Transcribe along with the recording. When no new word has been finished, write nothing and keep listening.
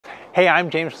Hey, I'm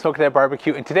James from Insulated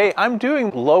Barbecue, and today I'm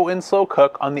doing low and slow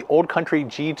cook on the Old Country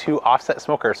G2 offset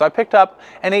smoker. So I picked up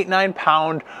an 8-9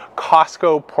 pound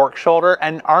Costco pork shoulder,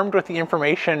 and armed with the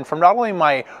information from not only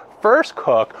my first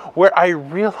cook, where I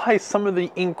realized some of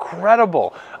the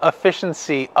incredible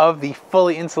efficiency of the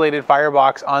fully insulated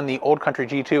firebox on the Old Country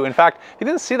G2. In fact, if you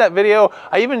didn't see that video,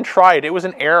 I even tried. It was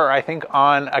an error, I think,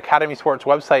 on Academy Sports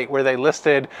website where they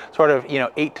listed sort of,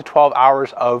 8 to 12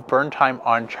 hours of burn time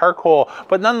on charcoal.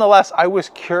 But nonetheless, I was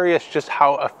curious just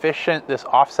how efficient this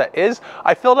offset is.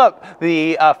 I filled up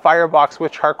the firebox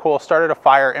with charcoal, started a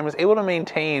fire, and was able to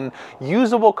maintain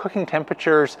usable cooking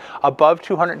temperatures above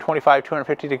 225,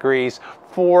 250 degrees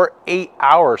for 8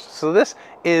 hours. So this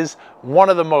is one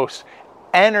of the most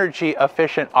energy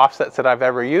efficient offsets that I've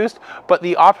ever used. But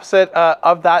the opposite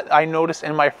of that I noticed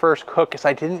in my first cook is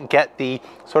I didn't get the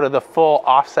sort of the full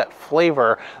offset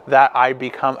flavor that I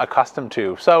become accustomed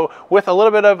to. So with a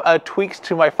little bit of tweaks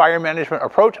to my fire management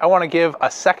approach, I want to give a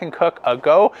second cook a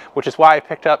go, which is why I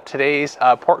picked up today's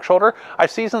pork shoulder.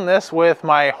 I've seasoned this with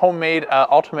my homemade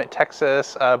Ultimate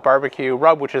Texas barbecue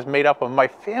rub, which is made up of my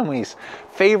family's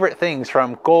favorite things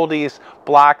from Goldie's,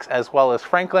 Blacks, as well as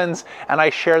Franklin's, and I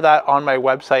share that on my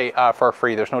website for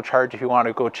free. There's no charge if you want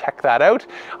to go check that out.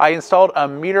 I installed a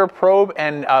meter probe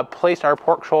and placed our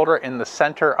pork shoulder in the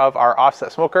center of our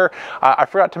offset smoker. I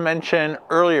forgot to mention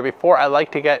earlier, before I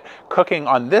like to get cooking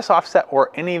on this offset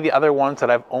or any of the other ones that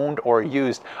I've owned or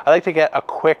used, I like to get a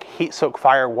quick heat soak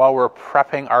fire while we're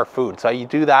prepping our food. So you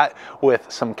do that with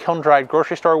some kiln dried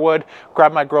grocery store wood,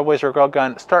 grab my Grill Blazer grill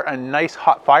gun, start a nice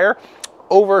hot fire,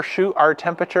 overshoot our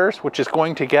temperatures, which is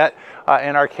going to get,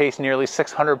 in our case, nearly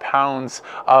 600 pounds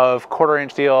of 1/4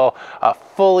 inch steel,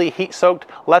 fully heat soaked.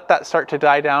 Let that start to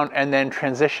die down, and then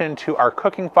transition to our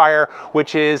cooking fire,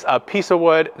 which is a piece of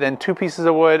wood, then 2 pieces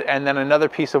of wood, and then another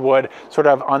piece of wood, sort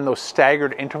of on those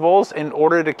staggered intervals, in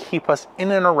order to keep us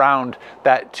in and around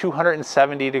that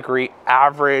 270 degree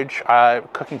average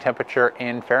cooking temperature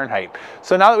in Fahrenheit.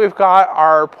 So now that we've got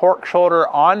our pork shoulder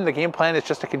on, the game plan is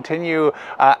just to continue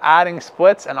adding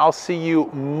splits, and I'll see you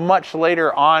much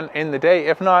later on in the day,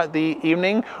 if not the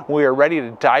evening. We are ready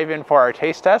to dive in for our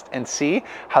taste test and see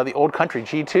how the Old Country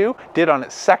G2 did on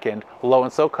its second low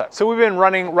and slow cook. So we've been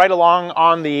running right along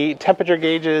on the temperature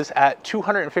gauges at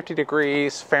 250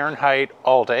 degrees Fahrenheit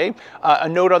all day. A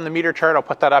note on the meter chart, I'll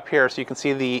put that up here so you can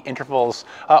see the intervals.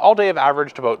 All day I've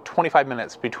averaged about 25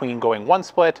 minutes between going 1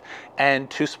 split and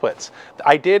 2 splits.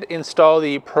 I did install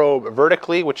the probe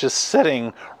vertically, which is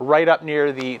sitting right up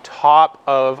near the top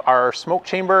of our smoke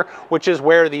chamber, which is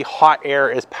where the hot air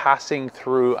is passing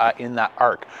through in that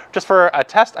arc. Just for a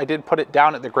test, I did put it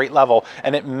down at the grate level,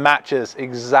 and it matches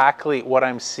exactly what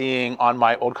I'm seeing on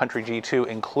my Old Country G2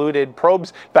 included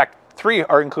probes. In fact, 3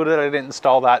 are included. I didn't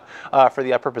install that for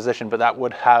the upper position, but that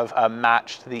would have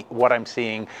matched what I'm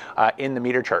seeing in the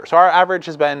meter chart. So our average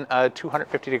has been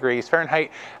 250 degrees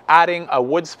Fahrenheit, adding a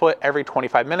wood split every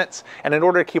 25 minutes. And in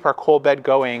order to keep our coal bed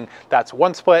going, that's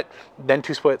 1 split, then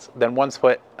 2 splits, then 1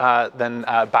 split, then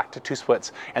back to 2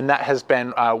 splits. And that has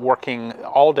been working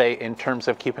all day in terms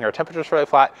of keeping our temperatures fairly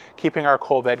flat, keeping our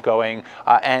coal bed going,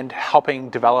 and helping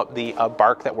develop the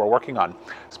bark that we're working on.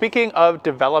 Speaking of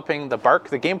developing the bark,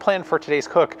 the game plan for today's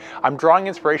cook, I'm drawing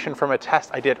inspiration from a test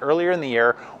I did earlier in the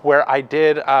year, where I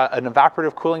did an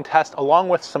evaporative cooling test along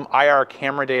with some IR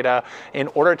camera data in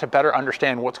order to better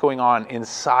understand what's going on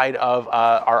inside of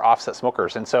our offset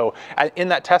smokers. And so in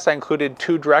that test, I included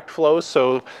 2 direct flows,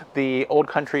 so the Old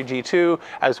Country G2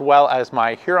 as well as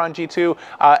my Huron G2,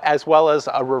 as well as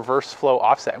a reverse flow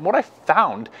offset. And what I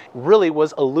found really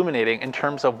was illuminating in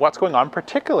terms of what's going on,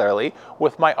 particularly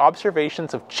with my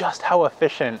observations of just how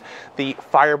efficient the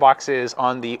firebox is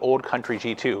on the Old Country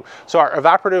G2. So our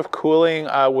evaporative cooling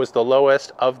was the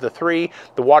lowest of the 3.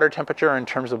 The water temperature, in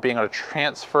terms of being able to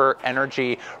transfer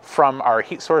energy from our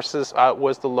heat sources,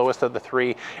 was the lowest of the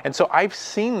 3. And so I've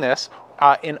seen this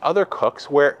in other cooks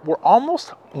where we're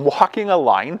almost walking a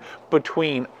line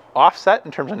between offset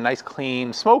in terms of nice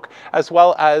clean smoke, as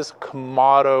well as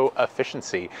Kamado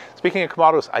efficiency. Speaking of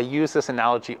Kamados, I use this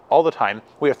analogy all the time.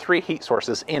 We have 3 heat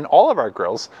sources in all of our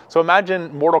grills. So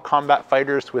imagine Mortal Kombat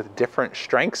fighters with different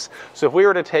strengths. So if we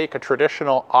were to take a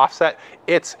traditional offset,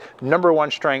 its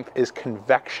 #1 strength is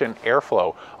convection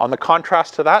airflow. On the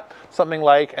contrast to that, something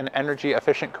like an energy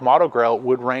efficient Kamado grill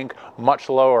would rank much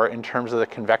lower in terms of the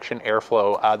convection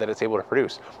airflow that it's able to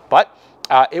produce. But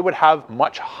it would have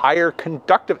much higher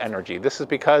conductive energy. This is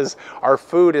because our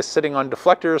food is sitting on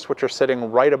deflectors, which are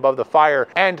sitting right above the fire,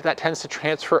 and that tends to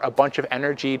transfer a bunch of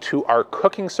energy to our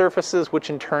cooking surfaces, which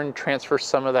in turn transfers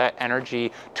some of that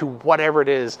energy to whatever it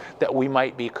is that we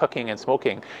might be cooking and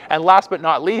smoking. And last but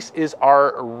not least is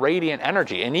our radiant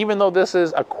energy. And even though this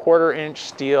is a 1/4-inch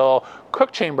steel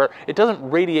cook chamber, it doesn't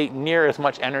radiate near as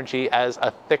much energy as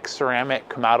a thick ceramic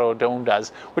Kamado dome does,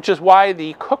 which is why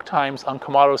the cook times on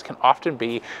Kamados can often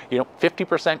be,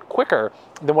 50% quicker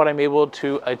than what I'm able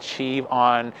to achieve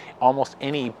on almost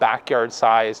any backyard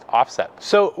sized offset.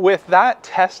 So with that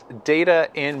test data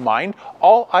in mind,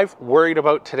 all I've worried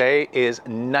about today is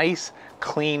nice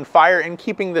clean fire and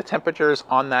keeping the temperatures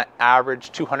on that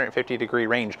average 250-degree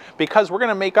range, because we're going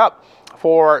to make up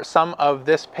for some of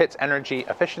this pit's energy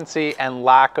efficiency and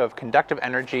lack of conductive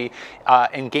energy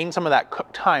and gain some of that cook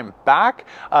time back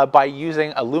by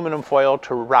using aluminum foil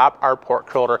to wrap our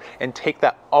pork shoulder and take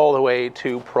that all the way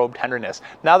to probe tenderness.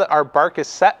 Now that our bark is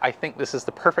set, I think this is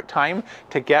the perfect time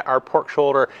to get our pork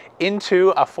shoulder into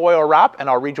a foil wrap, and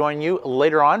I'll rejoin you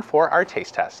later on for our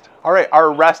taste test. All right,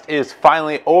 our rest is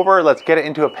finally over. Let's get it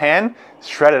into a pan,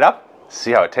 shred it up,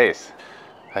 see how it tastes.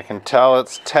 I can tell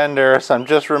it's tender, so I'm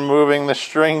just removing the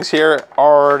strings here. It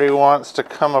already wants to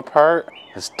come apart.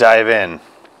 Let's dive in.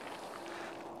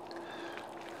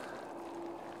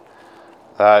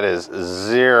 That is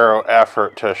zero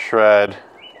effort to shred.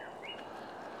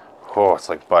 Oh, it's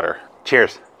like butter.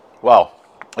 Cheers. Well,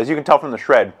 as you can tell from the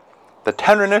shred, the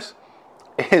tenderness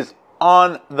is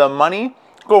on the money.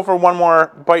 Go for one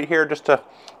more bite here just to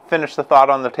finish the thought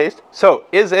on the taste. So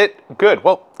is it good?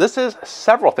 Well, this is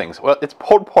several things. Well, it's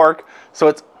pulled pork, so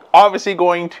it's obviously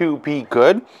going to be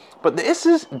good, but this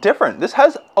is different. This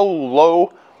has a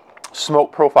low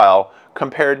smoke profile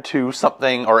compared to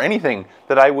something or anything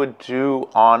that I would do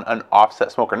on an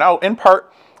offset smoker. Now, in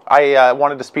part, I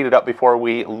wanted to speed it up before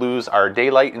we lose our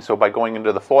daylight, and so by going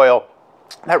into the foil,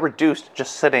 that reduced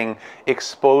just sitting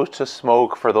exposed to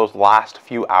smoke for those last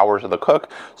few hours of the cook.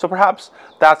 So perhaps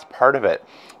that's part of it.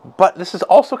 But this is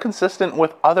also consistent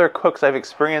with other cooks I've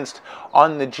experienced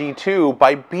on the G2.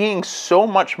 By being so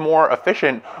much more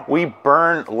efficient, we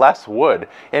burn less wood.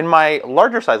 In my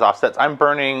larger size offsets, I'm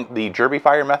burning the Derby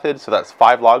fire method, so that's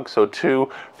 5 logs, so 2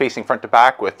 facing front to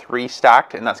back with 3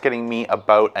 stacked, and that's getting me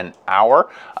about an hour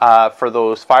for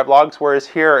those 5 logs. Whereas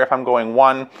here, if I'm going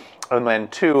 1, and then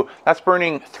 2, that's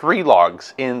burning 3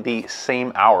 logs in the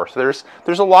same hour. So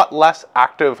there's a lot less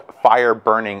active fire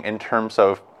burning in terms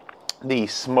of the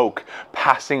smoke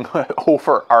passing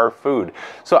over our food.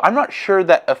 So I'm not sure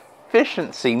that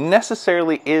efficiency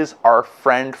necessarily is our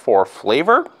friend for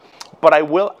flavor, but I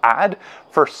will add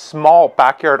for small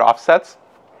backyard offsets,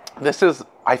 this is,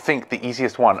 I think, the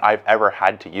easiest one I've ever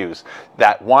had to use.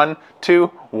 That 1, 2,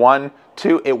 1,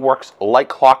 2, it works like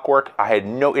clockwork. I had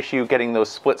no issue getting those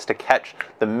splits to catch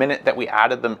the minute that we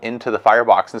added them into the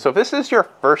firebox. And so if this is your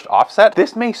first offset,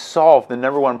 this may solve the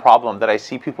 #1 problem that I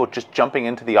see people just jumping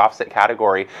into the offset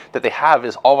category that they have,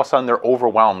 is all of a sudden they're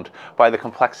overwhelmed by the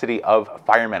complexity of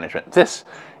fire management. This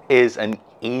is an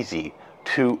easy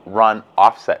to run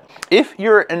offset. If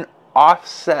you're an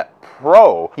offset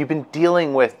pro, you've been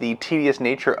dealing with the tedious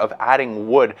nature of adding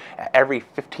wood at every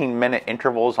 15-minute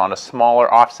intervals on a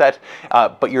smaller offset,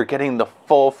 but you're getting the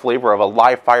full flavor of a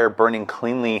live fire burning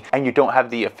cleanly, and you don't have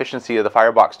the efficiency of the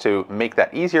firebox to make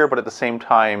that easier, but at the same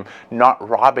time not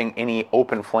robbing any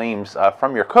open flames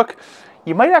from your cook,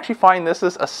 you might actually find this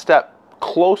is a step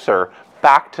closer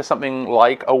back to something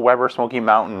like a Weber Smoky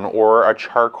Mountain or a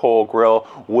charcoal grill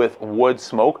with wood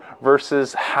smoke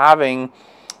versus having,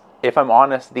 if I'm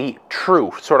honest, the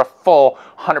true sort of full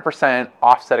 100%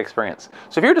 offset experience.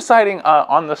 So if you're deciding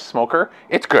on the smoker,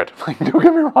 it's good. Don't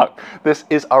get me wrong. This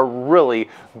is a really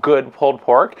good pulled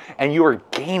pork, and you are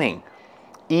gaining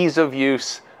ease of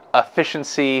use,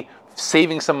 efficiency,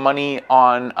 saving some money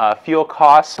on fuel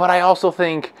costs, but I also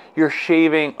think you're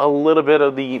shaving a little bit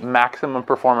of the maximum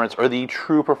performance or the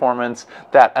true performance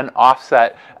that an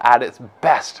offset at its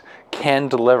best can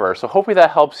deliver. So hopefully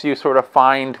that helps you sort of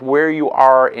find where you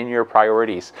are in your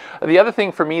priorities. The other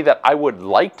thing for me that I would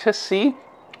like to see,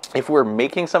 if we're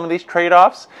making some of these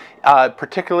trade-offs,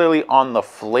 particularly on the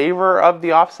flavor of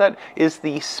the offset, is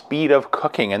the speed of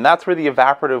cooking. And that's where the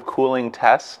evaporative cooling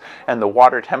tests and the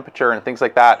water temperature and things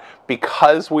like that,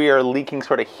 because we are leaking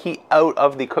sort of heat out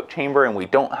of the cook chamber and we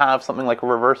don't have something like a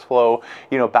reverse flow,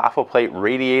 baffle plate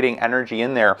radiating energy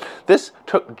in there. This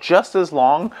took just as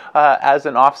long as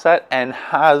an offset and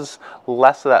has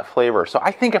less of that flavor. So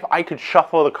I think if I could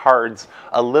shuffle the cards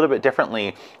a little bit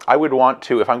differently, I would want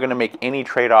to, if I'm going to make any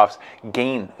trade-off shutoffs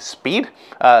gain speed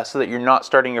so that you're not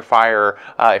starting your fire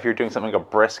if you're doing something like a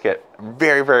brisket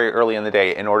very, very early in the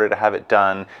day in order to have it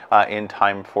done in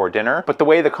time for dinner. But the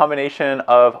way the combination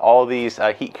of all these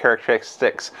heat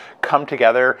characteristics come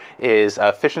together is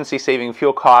efficiency saving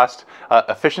fuel cost,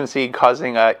 efficiency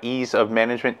causing ease of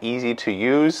management, easy to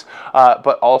use,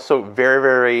 but also very,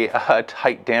 very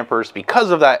tight dampers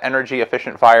because of that energy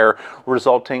efficient fire,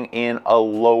 resulting in a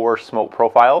lower smoke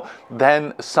profile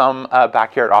than some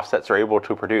backyard offsets are able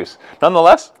to produce.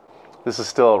 Nonetheless, this is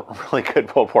still really good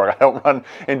pulled pork. I don't run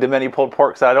into many pulled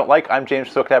porks that I don't like. I'm James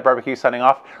from Insulated Barbecue signing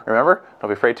off. Remember, don't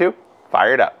be afraid to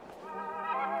fire it up.